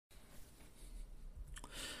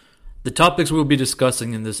The topics we'll be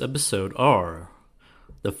discussing in this episode are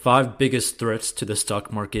the 5 biggest threats to the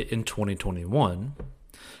stock market in 2021.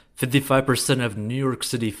 55% of New York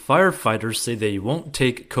City firefighters say they won't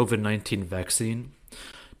take COVID-19 vaccine.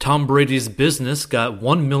 Tom Brady's business got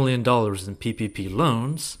 $1 million in PPP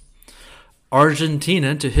loans.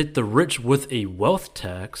 Argentina to hit the rich with a wealth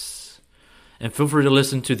tax. And feel free to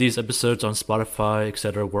listen to these episodes on Spotify,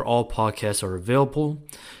 etc., where all podcasts are available.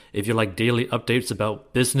 If you like daily updates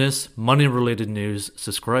about business, money-related news,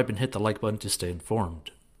 subscribe and hit the like button to stay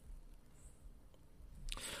informed.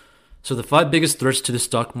 So the 5 biggest threats to the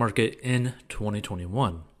stock market in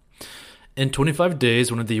 2021. In 25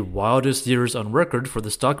 days, one of the wildest years on record for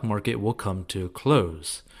the stock market will come to a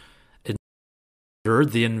close.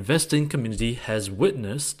 The investing community has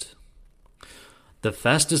witnessed the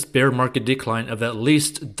fastest bear market decline of at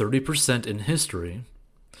least 30% in history,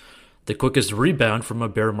 the quickest rebound from a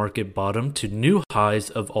bear market bottom to new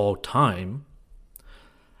highs of all time,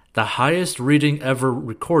 the highest reading ever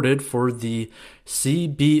recorded for the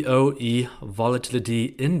CBOE Volatility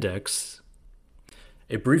Index,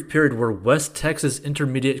 a brief period where West Texas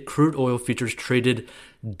Intermediate crude oil futures traded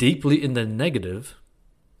deeply in the negative.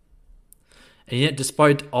 And yet,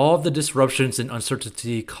 despite all the disruptions and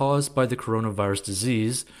uncertainty caused by the coronavirus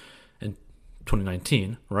disease in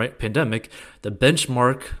 2019, pandemic, the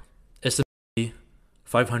benchmark S&P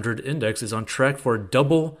 500 index is on track for a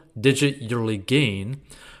double-digit yearly gain,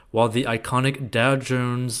 while the iconic Dow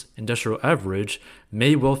Jones Industrial Average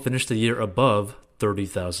may well finish the year above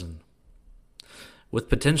 30,000. With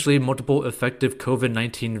potentially multiple effective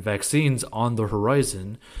COVID-19 vaccines on the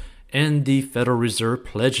horizon, and the Federal Reserve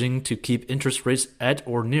pledging to keep interest rates at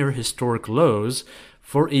or near historic lows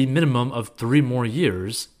for a minimum of 3 more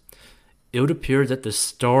years, it would appear that the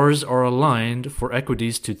stars are aligned for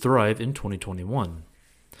equities to thrive in 2021.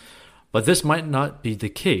 But this might not be the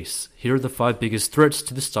case. Here are the 5 biggest threats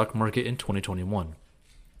to the stock market in 2021.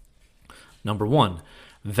 Number 1.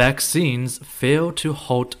 Vaccines fail to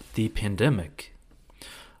halt the pandemic.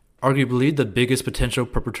 Arguably the biggest potential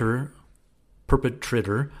perpetrator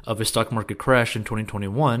of a stock market crash in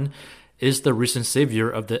 2021 is the recent savior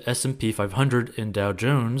of the S&P 500 and Dow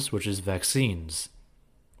Jones, which is vaccines.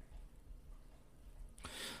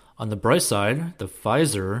 On the bright side, the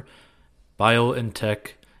Pfizer,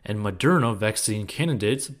 BioNTech, and Moderna vaccine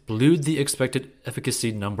candidates blew the expected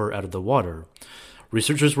efficacy number out of the water.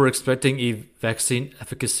 Researchers were expecting a vaccine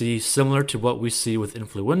efficacy similar to what we see with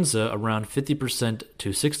influenza, around 50% to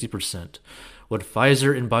 60%. What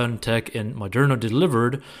Pfizer and BioNTech and Moderna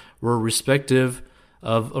delivered were respective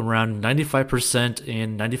of around 95%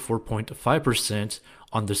 and 94.5%.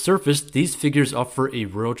 On the surface, these figures offer a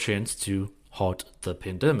real chance to halt the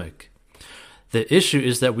pandemic. The issue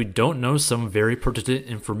is that we don't know some very pertinent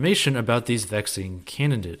information about these vaccine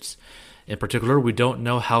candidates. In particular, we don't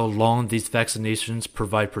know how long these vaccinations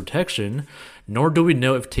provide protection, nor do we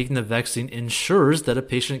know if taking the vaccine ensures that a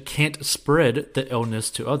patient can't spread the illness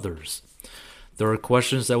to others. There are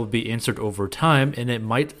questions that will be answered over time, and it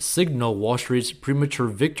might signal Wall Street's premature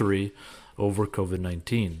victory over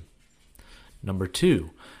COVID-19. Number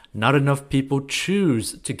 2, not enough people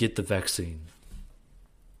choose to get the vaccine.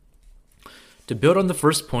 To build on the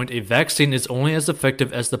first point, a vaccine is only as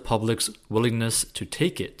effective as the public's willingness to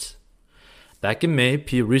take it. Back in May,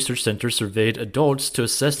 Pew Research Center surveyed adults to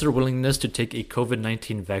assess their willingness to take a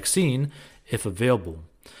COVID-19 vaccine if available.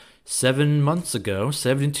 7 months ago,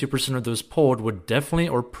 72% of those polled would definitely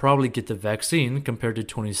or probably get the vaccine compared to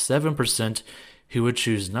 27% who would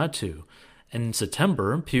choose not to. And in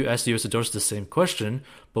September, Pew asked U.S. adults the same question,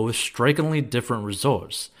 but with strikingly different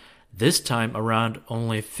results. This time around,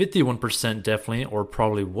 only 51% definitely or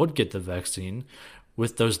probably would get the vaccine,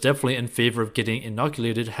 with those definitely in favor of getting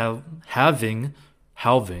inoculated halving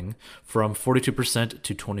from 42%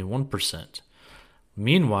 to 21%.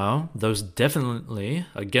 Meanwhile, those definitely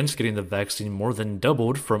against getting the vaccine more than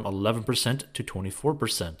doubled from 11% to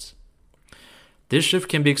 24%. This shift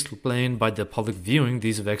can be explained by the public viewing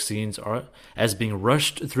these vaccines as being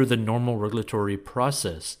rushed through the normal regulatory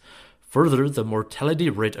process. Further, the mortality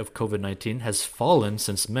rate of COVID-19 has fallen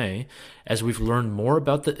since May as we've learned more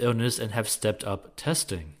about the illness and have stepped up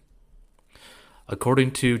testing.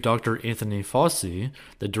 According to Dr. Anthony Fauci,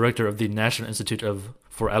 the director of the National Institute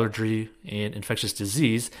for Allergy and Infectious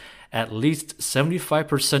Disease, at least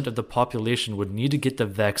 75% of the population would need to get the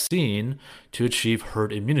vaccine to achieve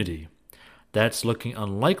herd immunity. That's looking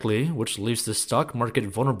unlikely, which leaves the stock market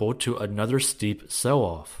vulnerable to another steep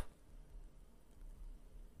sell-off.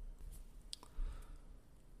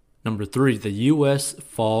 Number 3, the U.S.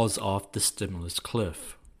 falls off the stimulus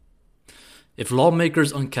cliff. If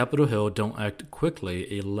lawmakers on Capitol Hill don't act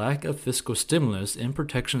quickly, a lack of fiscal stimulus and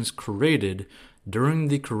protections created during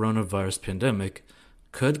the coronavirus pandemic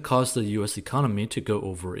could cause the U.S. economy to go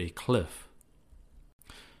over a cliff.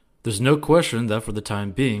 There's no question that for the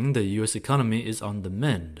time being, the U.S. economy is on the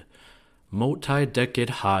mend. Multi-decade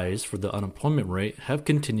highs for the unemployment rate have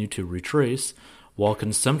continued to retrace, while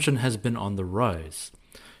consumption has been on the rise.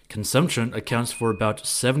 Consumption accounts for about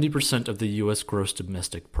 70% of the U.S. gross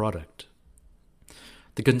domestic product.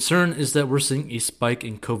 The concern is that we're seeing a spike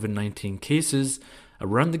in COVID-19 cases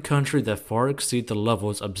around the country that far exceed the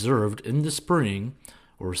levels observed in the spring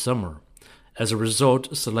or summer. As a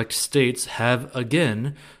result, select states have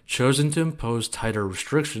again chosen to impose tighter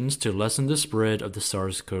restrictions to lessen the spread of the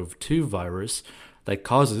SARS-CoV-2 virus that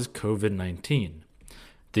causes COVID-19.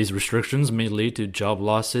 These restrictions may lead to job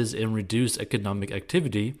losses and reduced economic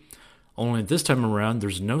activity, only this time around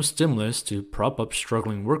there's no stimulus to prop up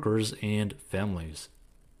struggling workers and families.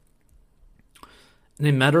 In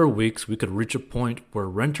a matter of weeks, we could reach a point where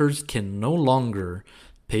renters can no longer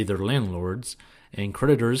pay their landlords, and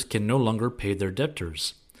creditors can no longer pay their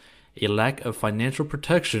debtors. A lack of financial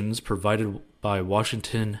protections provided by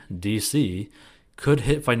Washington, D.C. could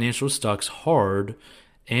hit financial stocks hard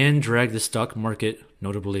and drag the stock market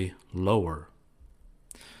notably lower.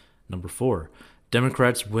 Number 4.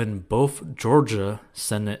 Democrats win both Georgia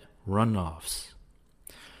Senate runoffs.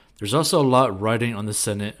 There's also a lot riding on the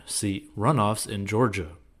Senate seat runoffs in Georgia.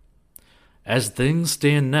 As things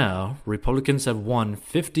stand now, Republicans have won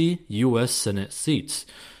 50 U.S. Senate seats,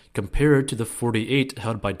 compared to the 48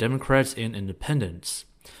 held by Democrats and independents.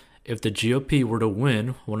 If the GOP were to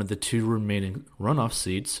win one of the 2 remaining runoff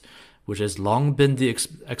seats, which has long been the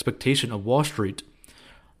expectation of Wall Street,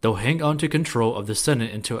 they'll hang on to control of the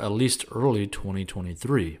Senate until at least early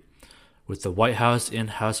 2023. With the White House and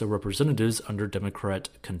House of Representatives under Democrat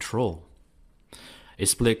control. A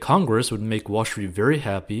split Congress would make Wall Street very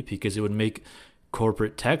happy because it would make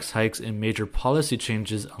corporate tax hikes and major policy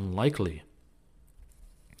changes unlikely.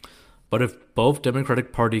 But if both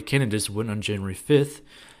Democratic Party candidates win on January 5th,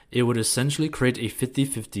 it would essentially create a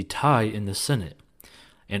 50-50 tie in the Senate.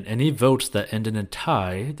 And any votes that end in a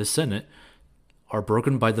tie, the Senate, are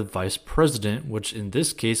broken by the Vice President, which in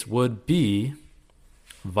this case would be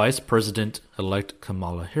Vice President-elect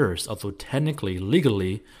Kamala Harris, although technically,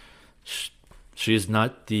 legally, she is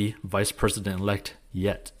not the Vice President-elect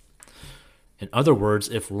yet. In other words,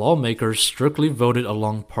 if lawmakers strictly voted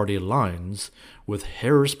along party lines, with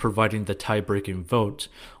Harris providing the tie-breaking vote,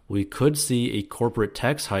 we could see a corporate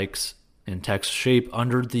tax hikes and tax shape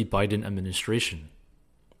under the Biden administration.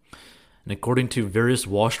 And according to various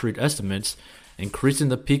Wall Street estimates, increasing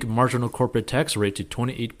the peak marginal corporate tax rate to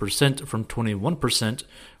 28% from 21%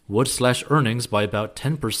 would slash earnings by about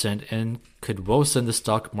 10% and could well send the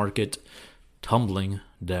stock market tumbling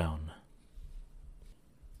down.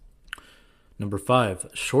 Number 5.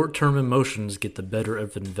 Short-term emotions get the better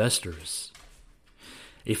of investors.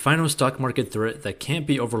 A final stock market threat that can't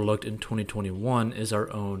be overlooked in 2021 is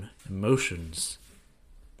our own emotions.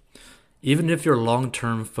 Even if you're a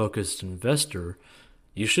long-term focused investor,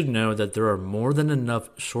 you should know that there are more than enough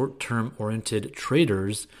short-term oriented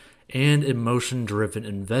traders and emotion-driven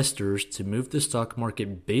investors to move the stock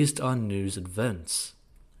market based on news events.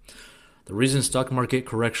 The reason stock market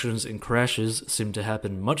corrections and crashes seem to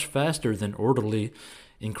happen much faster than orderly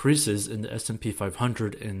increases in the S&P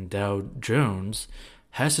 500 and Dow Jones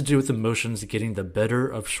has to do with emotions getting the better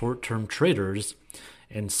of short-term traders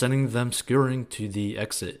and sending them scurrying to the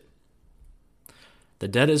exit. The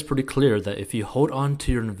data is pretty clear that if you hold on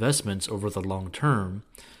to your investments over the long term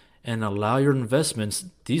and allow your investments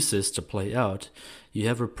thesis to play out, you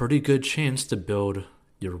have a pretty good chance to build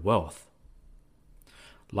your wealth.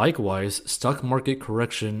 Likewise, stock market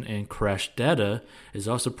correction and crash data is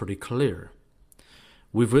also pretty clear.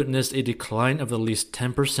 We've witnessed a decline of at least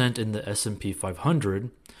 10% in the S&P 500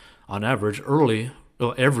 on average every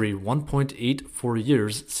 1.84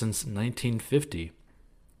 years since 1950.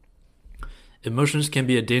 Emotions can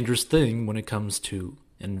be a dangerous thing when it comes to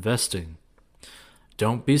investing.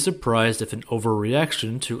 Don't be surprised if an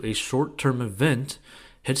overreaction to a short-term event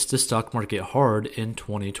hits the stock market hard in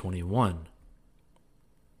 2021.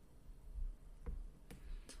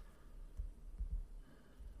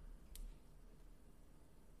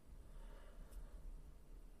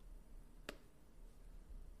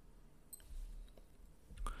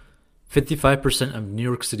 "55% of New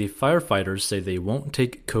York City firefighters say they won't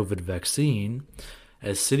take COVID vaccine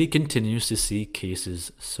as city continues to see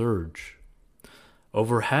cases surge.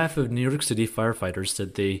 Over half of New York City firefighters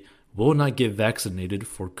said they will not get vaccinated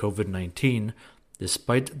for COVID-19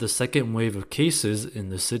 despite the second wave of cases in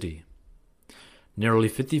the city. Nearly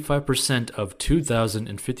 55% of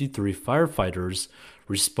 2,053 firefighters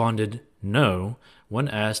responded no when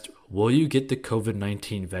asked, "Will you get the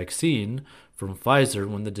COVID-19 vaccine from Pfizer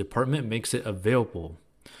when the department makes it available?"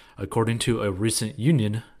 according to a recent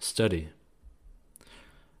union study.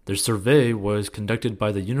 The survey was conducted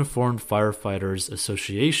by the Uniformed Firefighters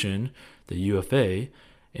Association, the UFA,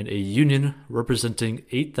 and a union representing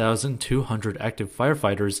 8,200 active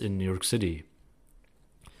firefighters in New York City.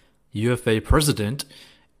 UFA President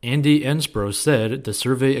Andy Ansbro said the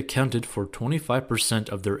survey accounted for 25%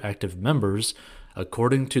 of their active members,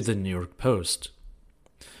 according to the New York Post.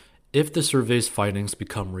 If the survey's findings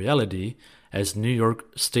become reality, as New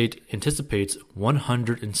York State anticipates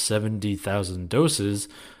 170,000 doses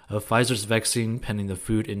of Pfizer's vaccine pending the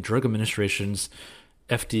Food and Drug Administration's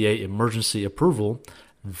FDA emergency approval,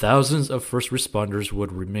 thousands of first responders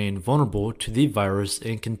would remain vulnerable to the virus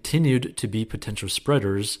and continued to be potential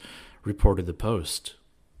spreaders, reported the Post.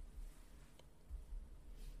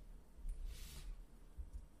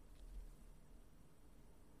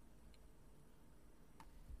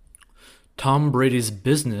 Tom Brady's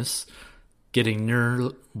business getting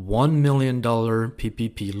near $1 million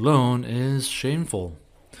PPP loan is shameful.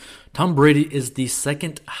 Tom Brady is the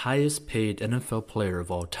second highest paid NFL player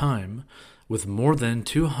of all time, with more than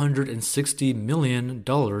 $260 million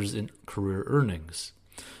in career earnings.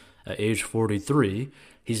 At age 43,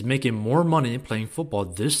 he's making more money playing football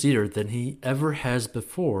this year than he ever has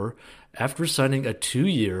before after signing a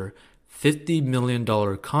 2-year, $50 million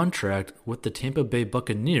contract with the Tampa Bay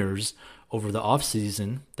Buccaneers over the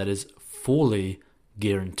offseason that is fully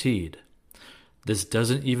guaranteed. This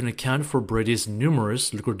doesn't even account for Brady's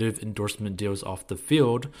numerous lucrative endorsement deals off the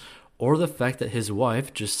field, or the fact that his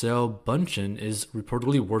wife, Gisele Bündchen, is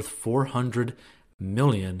reportedly worth $400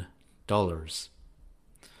 million.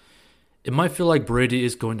 It might feel like Brady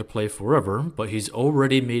is going to play forever, but he's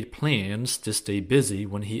already made plans to stay busy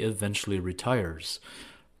when he eventually retires.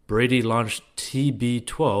 Brady launched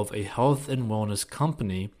TB12, a health and wellness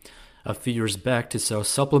company, a few years back to sell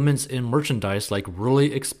supplements and merchandise like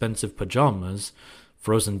really expensive pajamas,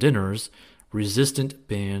 frozen dinners, resistance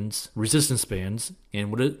bands,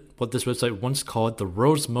 and what this website once called the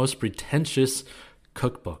world's most pretentious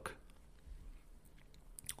cookbook.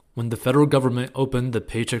 When the federal government opened the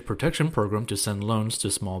Paycheck Protection Program to send loans to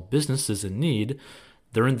small businesses in need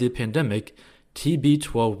during the pandemic,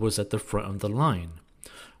 TB12 was at the front of the line.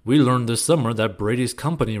 We learned this summer that Brady's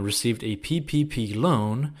company received a PPP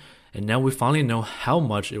loan, and now we finally know how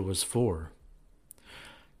much it was for.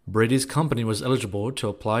 Brady's company was eligible to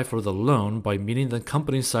apply for the loan by meeting the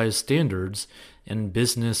company size standards and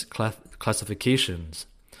business classifications,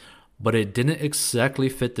 but it didn't exactly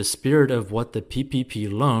fit the spirit of what the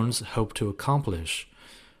PPP loans hoped to accomplish.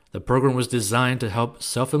 The program was designed to help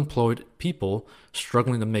self-employed people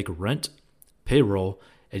struggling to make rent, payroll,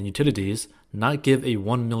 and utilities not give a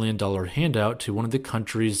 $1 million handout to one of the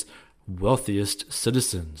country's wealthiest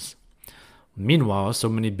citizens. Meanwhile, so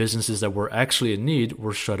many businesses that were actually in need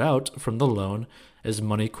were shut out from the loan as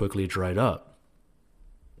money quickly dried up.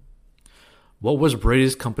 What was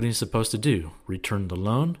Brady's company supposed to do? Return the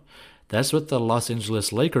loan? That's what the Los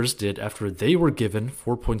Angeles Lakers did after they were given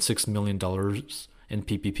 $4.6 million in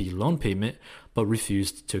PPP loan payment but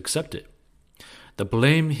refused to accept it. The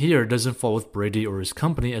blame here doesn't fall with Brady or his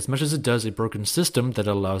company as much as it does a broken system that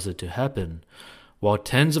allows it to happen. While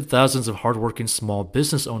tens of thousands of hardworking small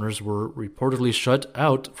business owners were reportedly shut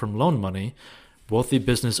out from loan money, wealthy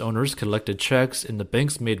business owners collected checks and the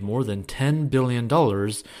banks made more than $10 billion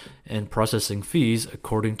in processing fees,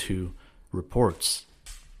 according to reports.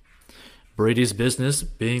 Brady's business,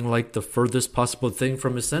 being like the furthest possible thing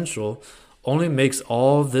from essential, only makes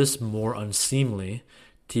all this more unseemly.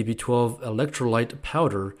 TB12 electrolyte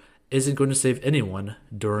powder isn't going to save anyone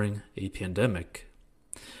during a pandemic.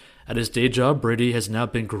 At his day job, Brady has now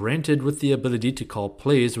been granted with the ability to call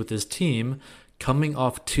plays with his team, coming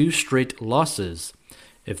off 2 straight losses.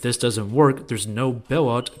 If this doesn't work, there's no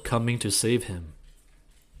bailout coming to save him.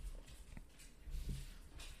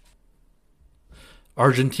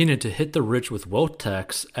 Argentina to hit the rich with wealth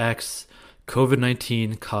tax as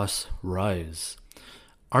COVID-19 costs rise.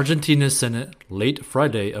 Argentina's Senate late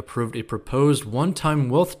Friday approved a proposed one-time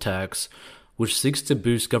wealth tax which seeks to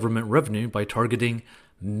boost government revenue by targeting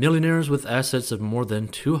millionaires with assets of more than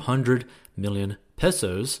 200 million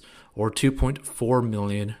pesos or $2.4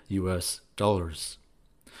 million US dollars.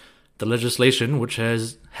 The legislation, which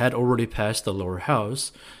had already passed the lower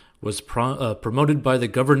house, was promoted by the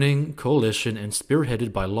governing coalition and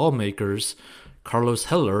spearheaded by lawmakers Carlos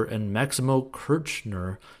Heller and Maximo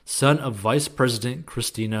Kirchner, son of Vice President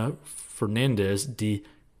Cristina Fernandez de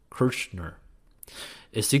Kirchner.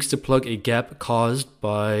 It seeks to plug a gap caused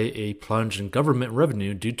by a plunge in government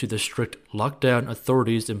revenue due to the strict lockdown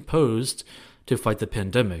authorities imposed to fight the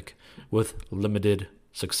pandemic, with limited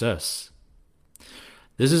success.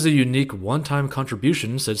 This is a unique one-time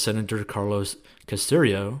contribution, said Senator Carlos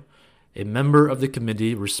Caserio, a member of the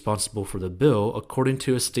committee responsible for the bill, according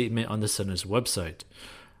to a statement on the Senate's website.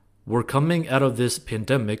 We're coming out of this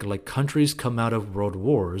pandemic like countries come out of world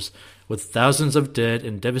wars, with thousands of dead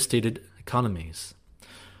and devastated economies.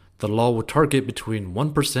 The law will target between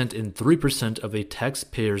 1% and 3% of a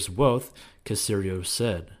taxpayer's wealth, Caserio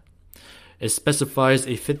said. It specifies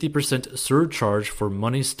a 50% surcharge for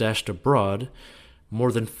money stashed abroad.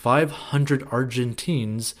 More than 500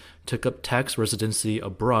 Argentines took up tax residency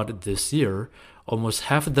abroad this year, almost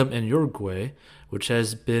half of them in Uruguay, which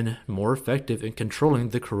has been more effective in controlling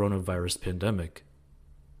the coronavirus pandemic.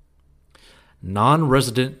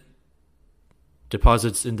 Non-resident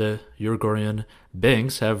deposits in the Uruguayan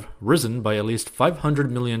banks have risen by at least $500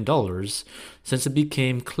 million since it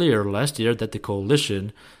became clear last year that the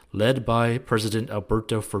coalition, led by President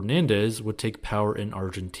Alberto Fernandez, would take power in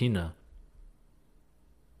Argentina.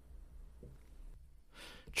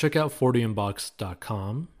 Check out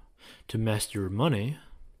 40inbox.com to master your money,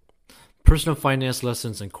 personal finance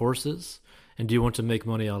lessons and courses. And do you want to make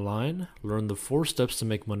money online? Learn the 4 steps to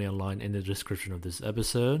make money online in the description of this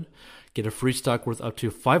episode. Get a free stock worth up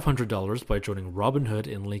to $500 by joining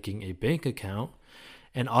Robinhood and linking a bank account.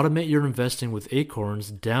 And automate your investing with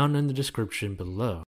Acorns down in the description below.